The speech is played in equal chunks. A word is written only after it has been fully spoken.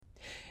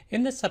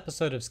In this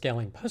episode of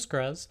Scaling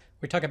Postgres,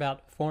 we talk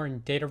about foreign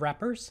data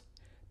wrappers,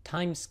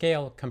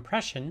 timescale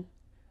compression,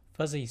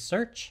 fuzzy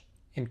search,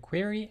 and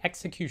query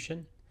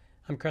execution.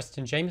 I'm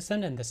Kristen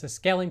Jameson, and this is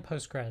Scaling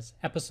Postgres,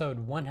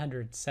 episode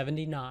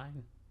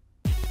 179.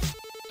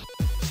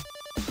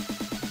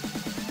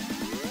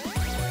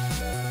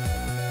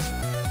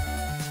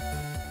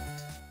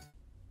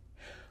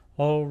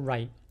 All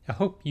right, I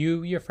hope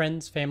you, your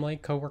friends, family,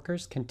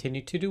 coworkers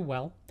continue to do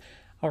well.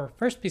 Our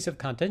first piece of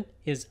content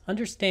is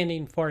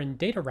understanding foreign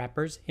data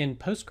wrappers in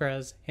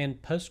Postgres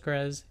and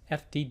Postgres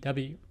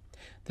FDW.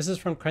 This is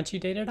from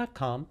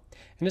crunchydata.com,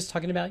 and it's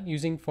talking about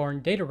using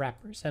foreign data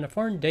wrappers. And a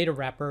foreign data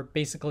wrapper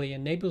basically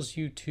enables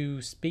you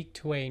to speak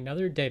to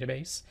another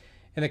database.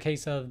 In the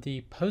case of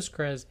the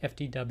Postgres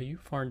FDW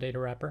foreign data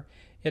wrapper,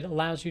 it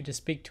allows you to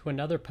speak to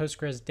another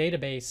Postgres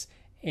database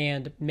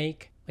and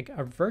make like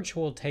a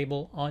virtual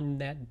table on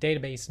that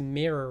database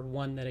mirror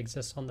one that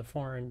exists on the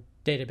foreign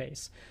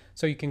database.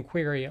 So you can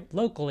query it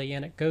locally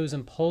and it goes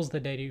and pulls the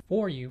data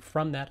for you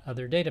from that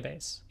other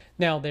database.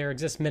 Now there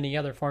exist many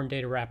other foreign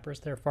data wrappers.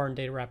 There are foreign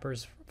data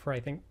wrappers for,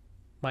 I think,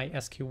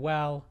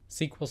 MySQL,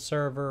 SQL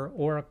Server,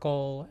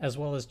 Oracle, as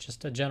well as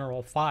just a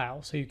general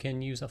file. So you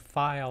can use a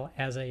file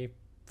as a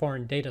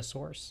foreign data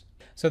source.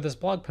 So this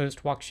blog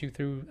post walks you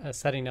through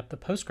setting up the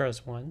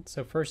Postgres one.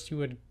 So first you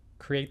would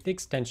create the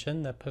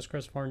extension, the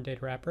Postgres foreign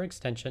data wrapper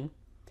extension.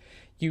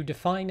 You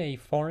define a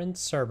foreign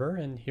server,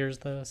 and here's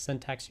the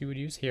syntax you would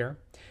use here.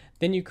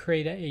 Then you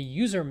create a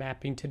user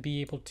mapping to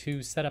be able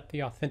to set up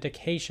the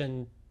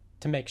authentication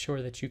to make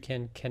sure that you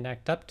can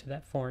connect up to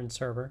that foreign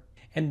server.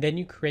 And then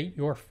you create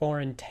your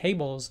foreign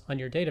tables on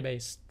your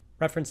database,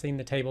 referencing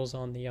the tables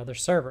on the other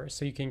server.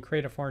 So you can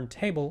create a foreign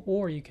table,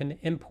 or you can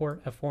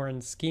import a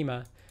foreign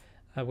schema,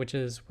 which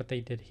is what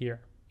they did here.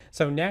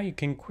 So now you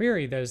can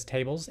query those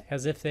tables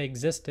as if they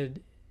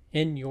existed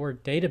in your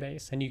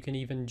database, and you can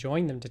even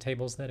join them to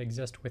tables that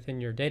exist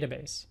within your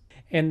database.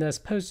 And this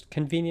post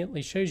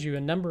conveniently shows you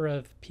a number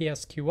of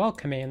PSQL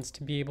commands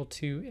to be able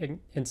to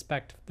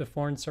inspect the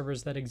foreign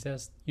servers that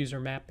exist, user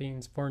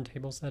mappings, foreign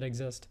tables that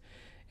exist,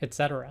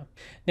 etc.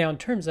 Now, in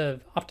terms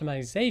of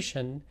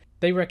optimization,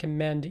 they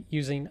recommend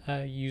using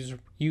a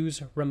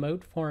use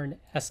remote foreign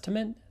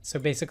estimate. So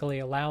basically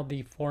allow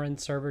the foreign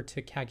server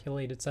to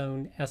calculate its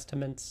own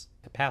estimates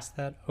to pass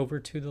that over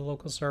to the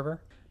local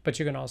server, but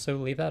you can also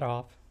leave that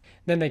off.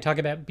 Then they talk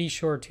about be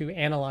sure to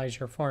analyze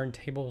your foreign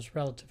tables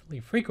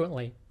relatively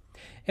frequently.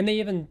 And they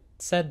even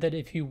said that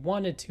if you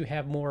wanted to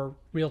have more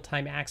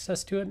real-time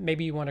access to it,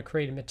 maybe you want to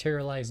create a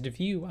materialized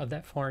view of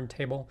that foreign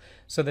table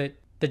so that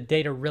the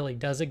data really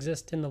does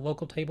exist in the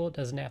local table. It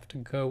doesn't have to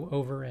go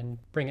over and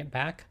bring it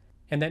back.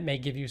 And that may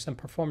give you some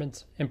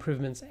performance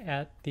improvements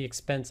at the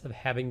expense of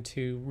having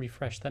to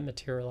refresh that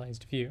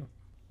materialized view.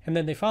 And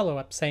then they follow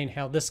up saying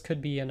how this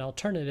could be an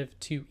alternative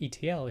to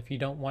ETL. If you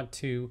don't want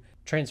to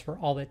transfer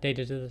all that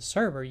data to the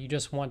server, you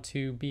just want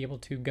to be able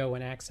to go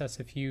and access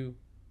a few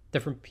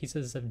different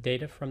pieces of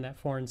data from that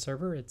foreign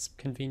server, it's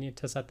convenient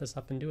to set this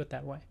up and do it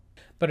that way.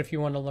 But if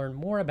you want to learn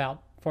more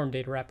about foreign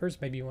data wrappers,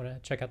 maybe you want to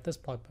check out this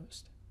blog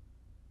post.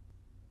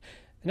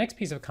 The next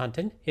piece of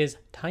content is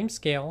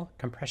timescale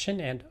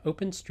compression and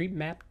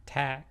OpenStreetMap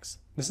tags.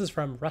 This is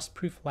from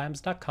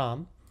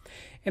rustprooflabs.com,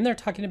 and they're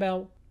talking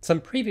about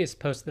some previous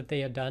posts that they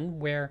had done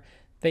where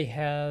they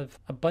have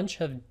a bunch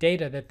of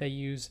data that they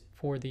use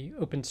for the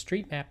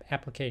OpenStreetMap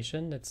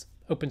application. That's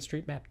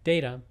OpenStreetMap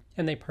data,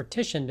 and they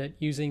partitioned it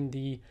using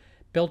the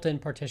built-in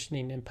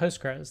partitioning in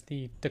Postgres,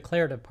 the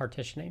declarative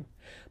partitioning.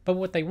 But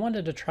what they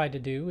wanted to try to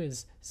do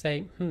is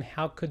say,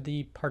 how could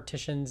the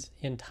partitions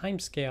in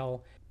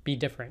Timescale be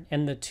different?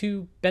 And the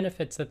two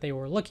benefits that they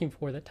were looking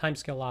for that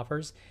Timescale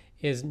offers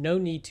is no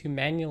need to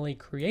manually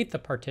create the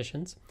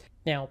partitions.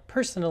 Now,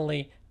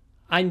 personally,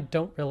 I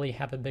don't really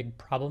have a big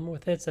problem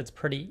with this. It's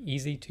pretty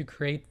easy to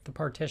create the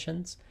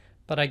partitions,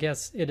 but I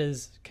guess it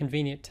is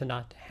convenient to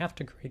not have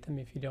to create them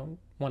if you don't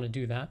want to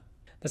do that.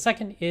 The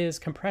second is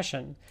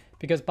compression,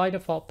 because by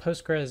default,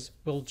 Postgres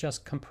will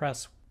just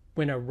compress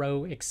when a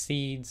row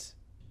exceeds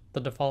the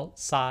default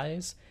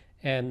size,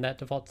 and that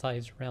default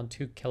size is around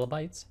 2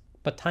 kilobytes.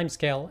 But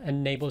Timescale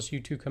enables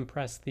you to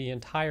compress the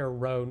entire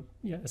row,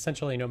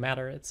 essentially no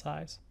matter its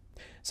size.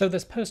 So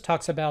this post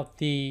talks about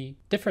the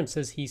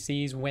differences he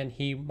sees when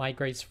he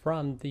migrates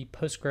from the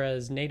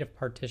Postgres native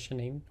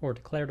partitioning or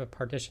declarative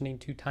partitioning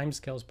to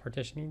Timescale's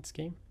partitioning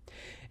scheme.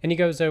 And he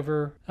goes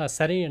over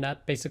setting it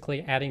up,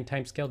 basically adding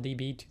Timescale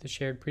DB to the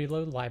shared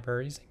preload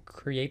libraries and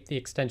create the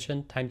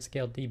extension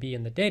Timescale DB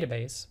in the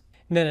database.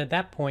 And then at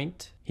that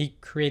point, he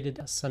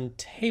created some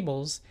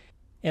tables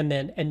and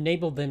then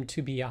enabled them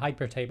to be a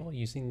hypertable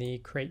using the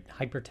create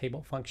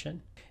hypertable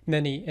function. And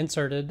then he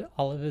inserted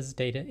all of his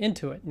data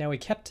into it. Now he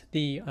kept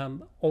the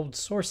old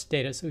source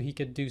data so he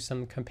could do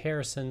some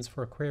comparisons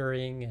for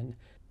querying and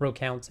row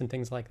counts and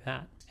things like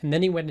that. And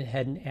then he went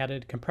ahead and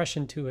added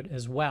compression to it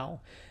as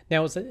well.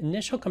 Now his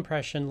initial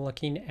compression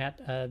looking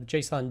at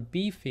JSON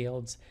B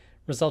fields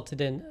resulted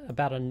in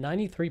about a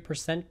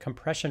 93%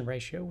 compression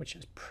ratio, which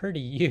is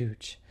pretty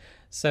huge.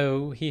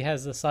 So he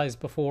has the size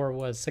before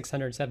was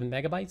 607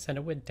 megabytes and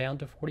it went down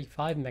to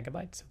 45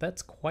 megabytes. So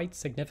that's quite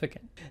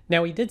significant.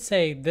 Now he did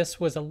say this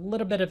was a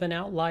little bit of an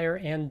outlier,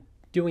 and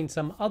doing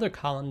some other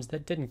columns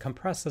that didn't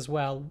compress as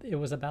well, it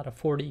was about a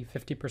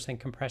 40-50%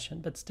 compression,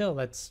 but still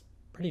that's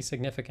pretty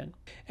significant.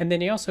 And then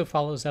he also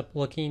follows up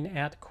looking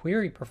at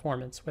query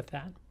performance with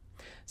that.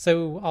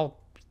 So I'll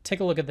take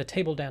a look at the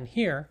table down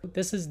here.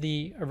 This is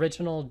the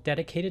original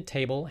dedicated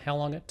table, how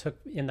long it took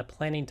in the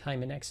planning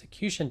time and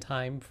execution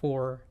time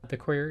for the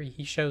query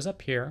he shows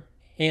up here.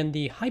 And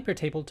the hyper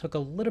table took a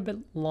little bit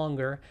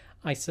longer,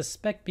 I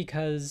suspect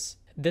because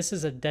this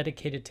is a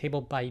dedicated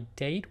table by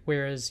date,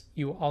 whereas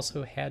you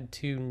also had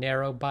to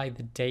narrow by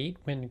the date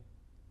when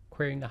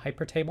querying the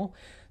hyper table.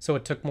 So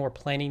it took more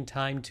planning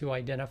time to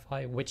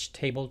identify which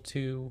table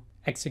to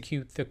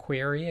execute the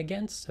query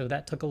against. So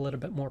that took a little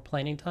bit more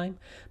planning time.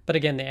 But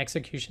again, the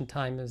execution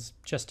time is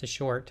just as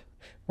short.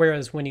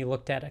 Whereas when you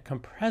looked at a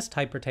compressed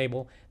hyper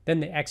table, then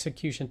the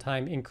execution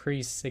time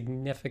increased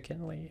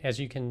significantly, as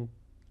you can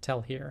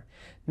tell here.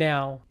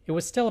 Now, it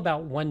was still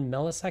about 1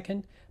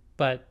 millisecond,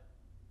 but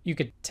you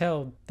could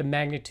tell the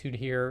magnitude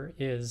here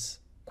is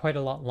quite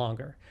a lot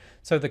longer.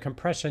 So the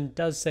compression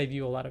does save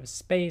you a lot of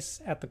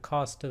space at the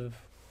cost of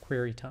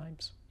query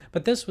times.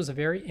 But this was a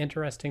very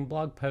interesting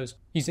blog post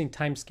using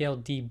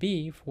Timescale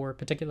DB for a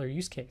particular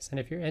use case. And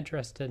if you're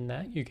interested in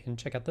that, you can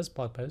check out this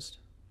blog post.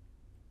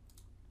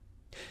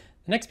 The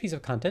next piece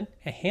of content,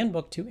 a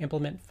handbook to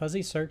implement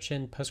fuzzy search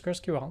in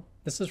PostgreSQL.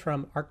 This is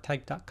from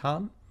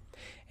archetype.com.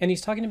 And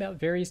he's talking about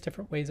various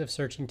different ways of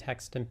searching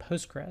text in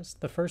Postgres.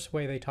 The first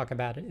way they talk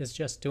about it is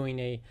just doing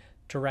a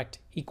direct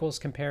equals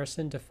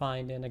comparison to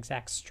find an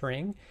exact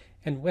string.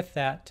 And with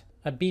that,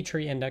 a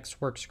B-tree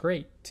index works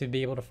great to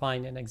be able to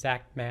find an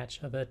exact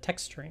match of a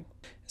text string.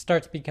 It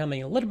starts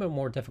becoming a little bit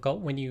more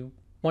difficult when you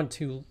want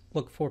to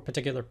look for a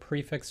particular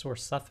prefix or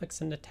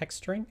suffix in the text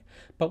string.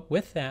 But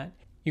with that,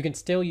 you can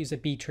still use a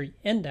B-tree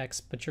index,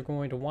 but you're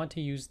going to want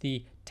to use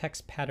the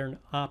text pattern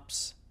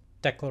ops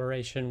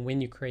declaration when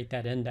you create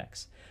that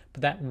index.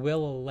 But that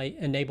will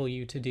enable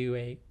you to do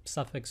a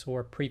suffix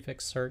or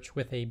prefix search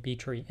with a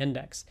B-tree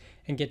index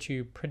and get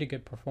you pretty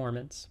good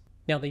performance.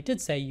 Now, they did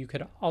say you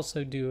could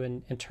also do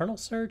an internal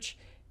search,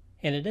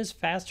 and it is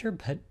faster,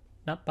 but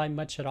not by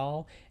much at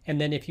all. And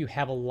then if you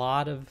have a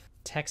lot of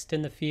text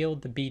in the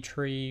field, the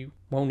B-tree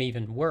won't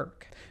even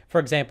work. For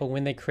example,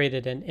 when they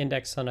created an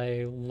index on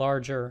a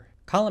larger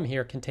column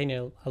here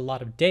containing a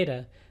lot of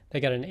data, they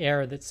got an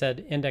error that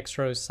said index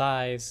row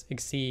size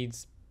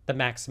exceeds the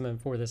maximum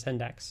for this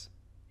index.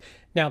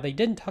 Now, they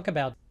didn't talk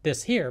about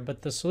this here,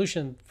 but the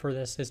solution for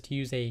this is to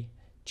use a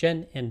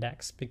gen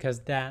index,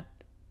 because that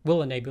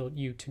will enable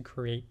you to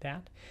create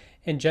that.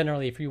 And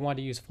generally, if you want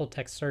to use full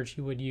text search,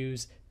 you would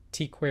use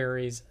T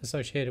queries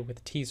associated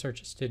with T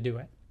searches to do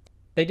it.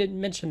 They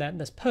didn't mention that in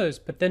this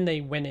post, but then they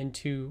went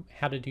into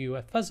how to do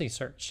a fuzzy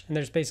search. And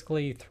there's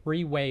basically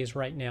 3 ways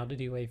right now to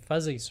do a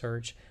fuzzy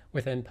search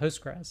within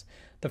Postgres.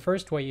 The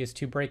first way is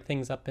to break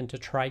things up into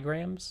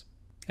trigrams.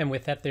 And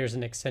with that, there's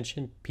an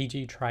extension,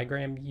 PG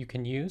trigram, you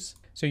can use.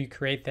 So you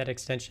create that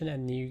extension,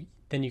 and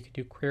then you can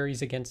do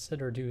queries against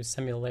it or do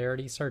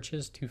similarity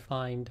searches to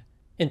find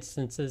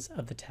instances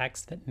of the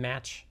text that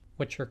match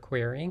what you're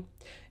querying.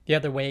 The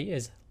other way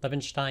is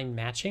Levenstein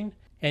matching,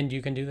 and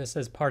you can do this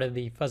as part of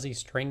the fuzzy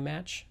string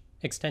match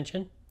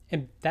extension.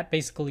 And that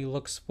basically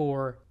looks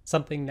for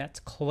something that's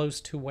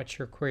close to what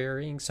you're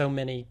querying, so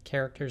many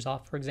characters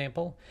off, for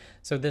example.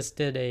 So this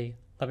did a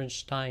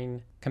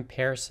Levenstein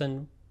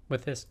comparison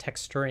with this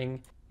text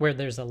string where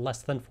there's a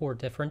less than 4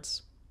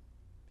 difference,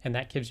 and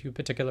that gives you a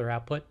particular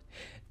output.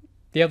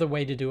 The other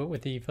way to do it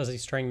with the fuzzy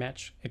string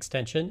match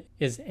extension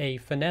is a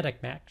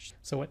phonetic match,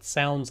 so it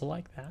sounds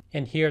like that.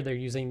 And here they're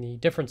using the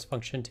difference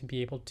function to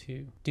be able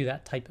to do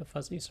that type of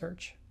fuzzy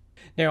search.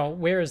 Now,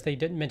 whereas they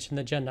didn't mention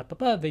the gen up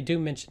above, they do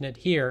mention it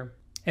here,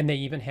 and they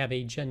even have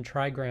a gen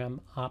trigram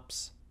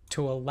ops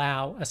to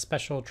allow a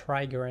special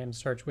trigram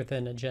search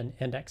within a gen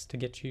index to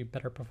get you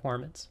better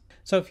performance.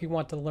 So if you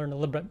want to learn a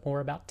little bit more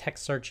about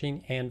text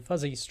searching and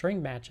fuzzy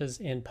string matches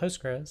in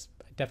Postgres,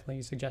 I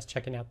definitely suggest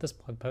checking out this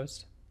blog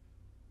post.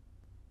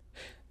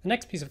 The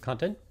next piece of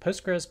content,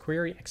 Postgres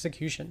query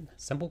execution,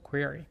 simple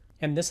query.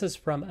 And this is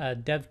from a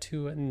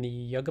dev2 in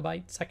the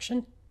Yogabyte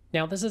section.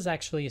 Now, this is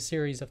actually a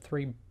series of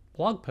 3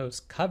 blog posts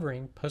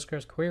covering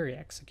Postgres query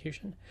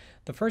execution.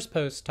 The first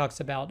post talks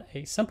about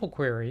a simple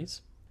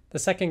queries. The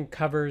second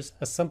covers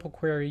a simple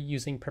query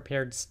using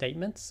prepared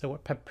statements. So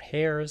it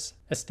prepares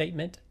a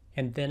statement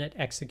and then it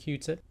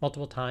executes it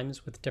multiple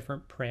times with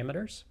different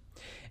parameters.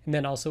 And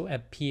then also a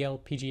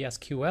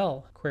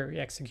PL/PGSQL query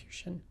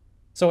execution.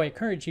 So I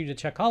encourage you to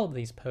check all of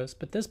these posts,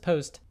 but this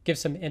post gives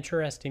some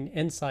interesting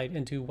insight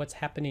into what's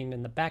happening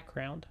in the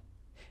background.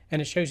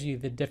 And it shows you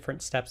the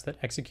different steps that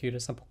execute a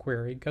simple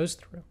query goes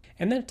through.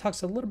 And then it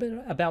talks a little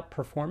bit about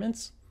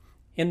performance,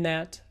 in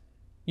that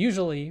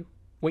usually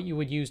what you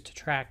would use to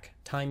track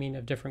timing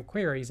of different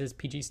queries is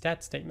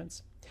pgstat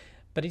statements.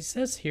 But he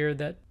says here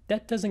that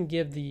that doesn't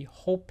give the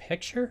whole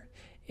picture,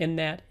 in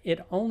that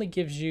it only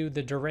gives you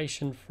the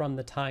duration from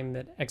the time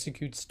that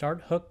execute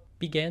start hook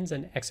begins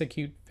and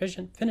execute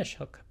finish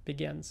hook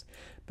begins.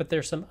 But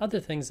there's some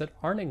other things that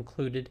aren't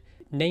included.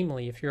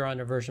 Namely, if you're on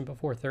a version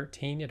before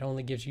 13, it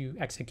only gives you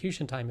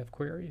execution time of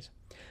queries.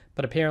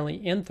 But apparently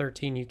in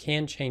 13, you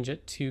can change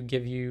it to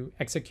give you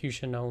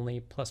execution only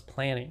plus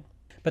planning.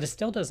 But it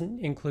still doesn't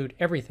include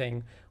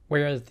everything,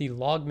 whereas the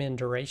logmin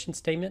duration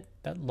statement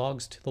that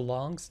logs to the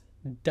logs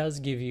does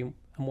give you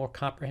a more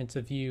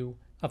comprehensive view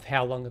of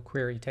how long a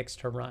query takes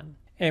to run.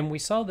 And we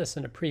saw this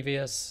in a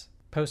previous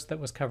post that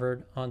was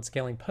covered on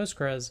scaling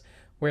Postgres,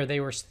 where they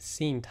were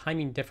seeing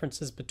timing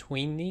differences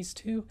between these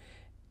two.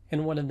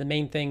 And one of the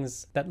main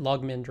things that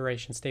logmin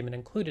duration statement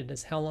included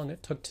is how long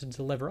it took to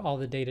deliver all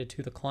the data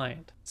to the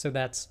client. So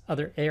that's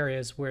other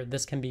areas where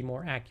this can be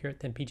more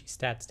accurate than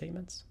pgstat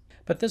statements.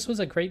 But this was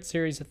a great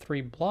series of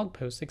 3 blog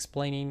posts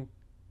explaining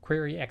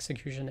query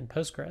execution in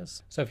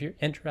Postgres. So if you're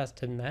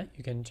interested in that,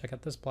 you can check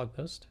out this blog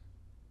post.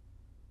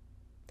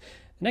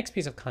 The next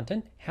piece of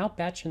content, how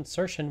batch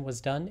insertion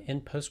was done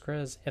in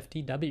Postgres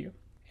FDW.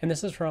 And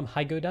this is from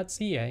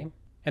higo.ca.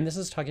 And this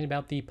is talking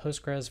about the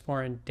Postgres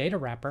foreign data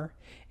wrapper.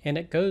 And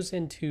it goes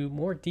into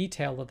more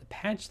detail of the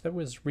patch that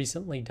was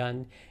recently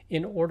done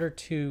in order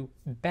to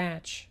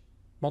batch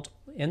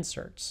multiple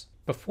inserts.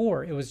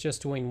 Before, it was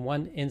just doing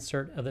one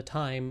insert at a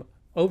time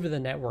over the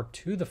network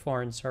to the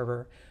foreign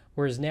server,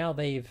 whereas now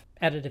they've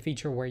added a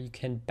feature where you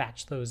can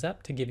batch those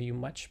up to give you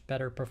much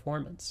better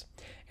performance.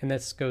 And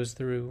this goes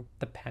through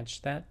the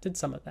patch that did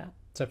some of that.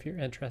 So if you're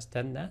interested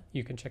in that,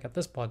 you can check out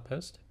this blog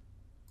post.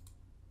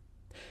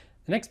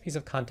 The next piece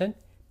of content,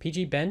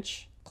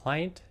 pgbench,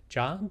 client,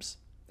 jobs.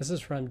 This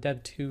is from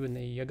Dev2 in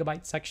the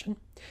Yogabyte section.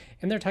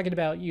 And they're talking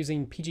about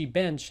using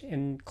pgbench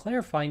and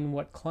clarifying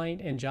what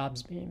client and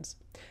jobs means.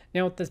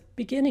 Now at the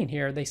beginning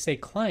here, they say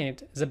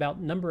client is about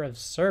number of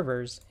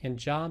servers and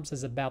jobs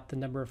is about the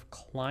number of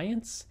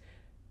clients,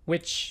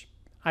 which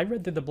I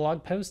read through the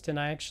blog post and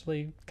I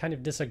actually kind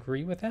of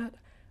disagree with that.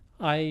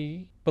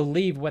 I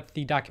believe what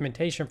the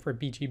documentation for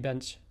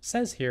pgbench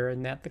says here,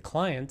 and that the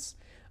clients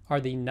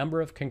are the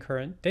number of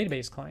concurrent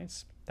database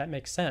clients. That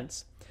makes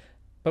sense.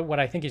 But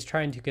what I think he's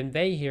trying to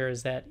convey here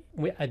is that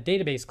a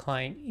database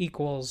client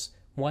equals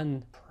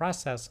one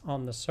process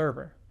on the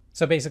server.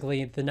 So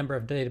basically, the number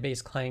of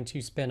database clients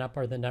you spin up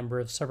are the number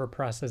of server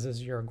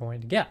processes you're going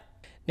to get.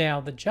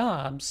 Now, the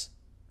jobs,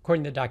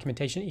 according to the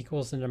documentation,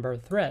 equals the number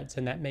of threads,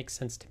 and that makes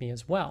sense to me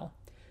as well.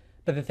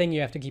 But the thing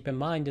you have to keep in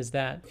mind is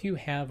that if you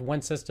have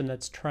one system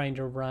that's trying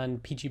to run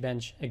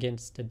pgbench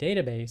against a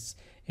database,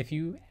 if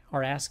you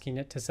are asking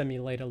it to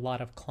simulate a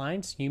lot of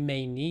clients, you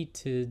may need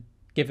to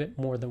give it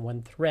more than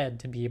one thread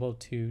to be able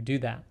to do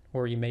that,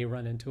 or you may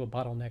run into a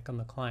bottleneck on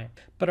the client.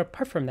 But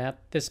apart from that,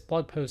 this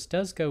blog post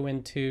does go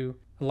into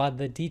a lot of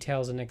the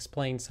details and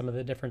explain some of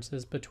the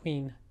differences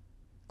between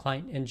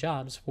client and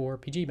jobs for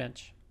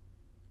pgbench.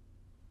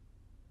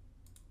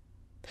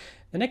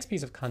 The next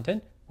piece of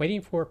content,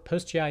 waiting for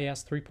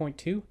PostGIS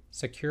 3.2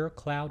 Secure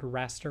Cloud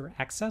Raster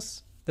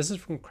Access. This is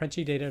from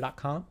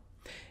crunchydata.com.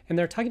 And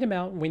they're talking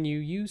about when you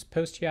use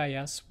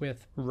PostGIS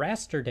with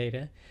raster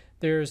data,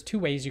 there's 2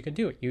 ways you can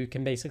do it. You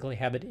can basically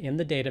have it in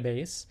the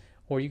database,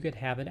 or you could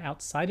have it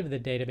outside of the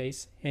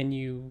database and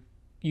you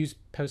use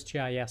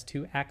PostGIS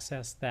to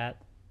access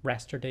that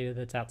raster data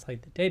that's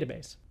outside the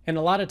database. And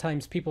a lot of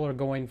times people are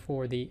going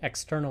for the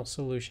external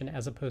solution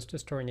as opposed to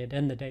storing it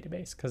in the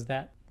database, because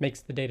that makes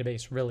the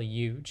database really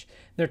huge.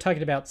 They're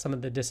talking about some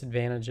of the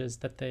disadvantages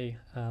that they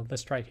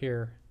list right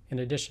here in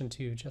addition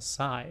to just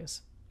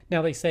size.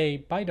 Now they say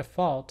by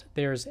default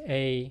there's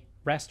a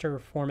raster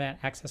format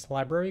access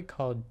library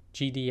called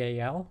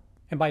GDAL,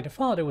 and by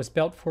default it was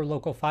built for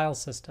local file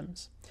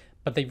systems,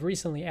 but they've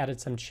recently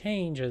added some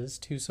changes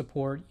to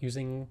support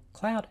using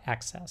cloud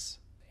access.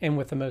 And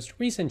with the most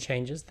recent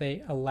changes,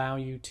 they allow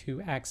you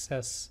to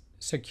access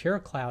secure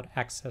cloud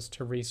access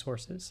to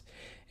resources,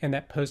 and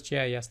that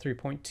PostGIS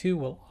 3.2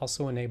 will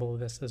also enable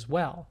this as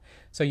well.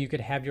 So you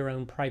could have your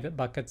own private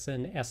buckets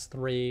in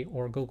S3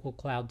 or Google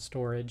Cloud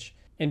Storage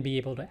and be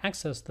able to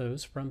access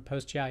those from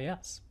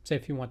PostGIS. So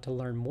if you want to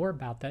learn more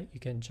about that, you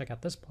can check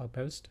out this blog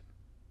post.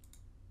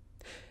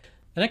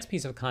 The next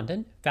piece of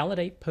content,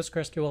 validate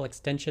PostgreSQL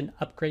extension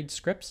upgrade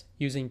scripts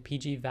using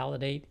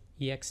pgvalidate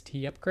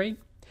ext upgrade.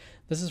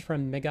 This is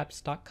from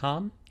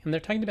migups.com, and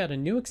they're talking about a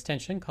new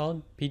extension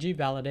called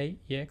pgvalidate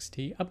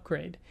ext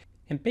upgrade.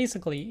 And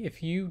basically,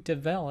 if you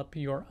develop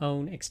your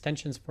own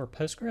extensions for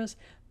Postgres,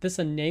 this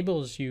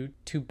enables you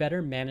to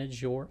better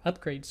manage your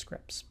upgrade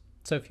scripts.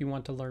 So if you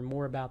want to learn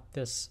more about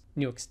this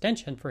new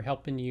extension for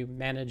helping you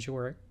manage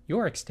your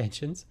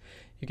extensions,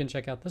 you can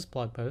check out this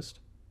blog post.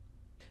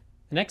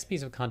 The next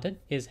piece of content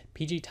is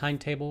PG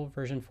Timetable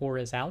version 4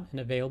 is out and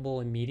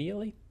available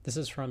immediately. This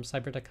is from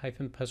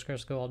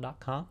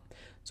cybertech-postgresql.com.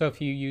 So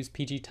if you use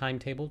PG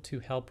Timetable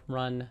to help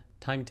run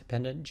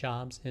time-dependent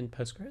jobs in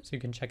Postgres, you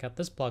can check out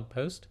this blog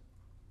post.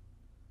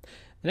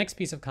 The next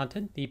piece of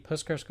content, the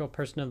PostgreSQL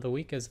Person of the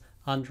Week, is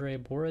Andrei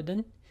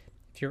Borodin.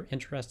 If you're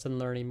interested in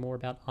learning more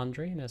about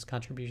Andrei and his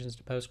contributions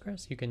to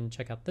Postgres, you can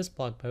check out this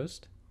blog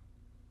post.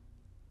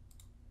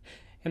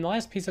 And the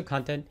last piece of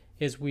content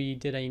is we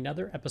did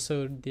another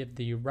episode of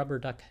the Rubber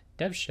Duck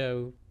Dev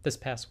Show this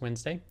past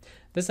Wednesday.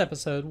 This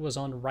episode was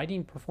on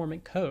writing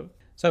performant code.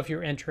 So if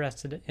you're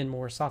interested in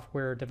more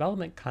software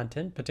development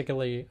content,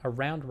 particularly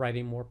around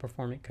writing more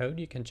performant code,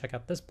 you can check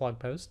out this blog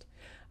post.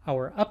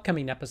 Our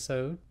upcoming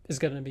episode is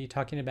going to be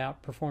talking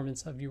about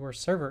performance of your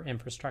server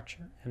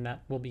infrastructure, and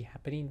that will be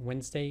happening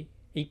Wednesday,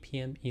 8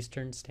 p.m.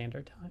 Eastern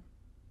Standard Time.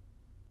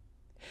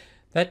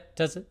 That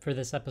does it for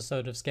this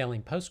episode of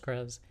Scaling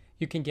Postgres.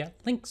 You can get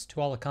links to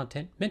all the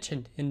content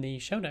mentioned in the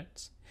show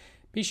notes.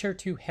 Be sure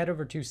to head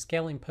over to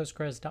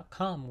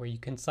scalingpostgres.com where you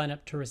can sign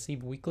up to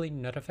receive weekly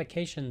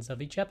notifications of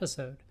each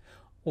episode,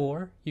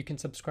 or you can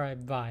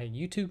subscribe via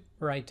YouTube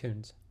or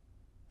iTunes.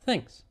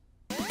 Thanks.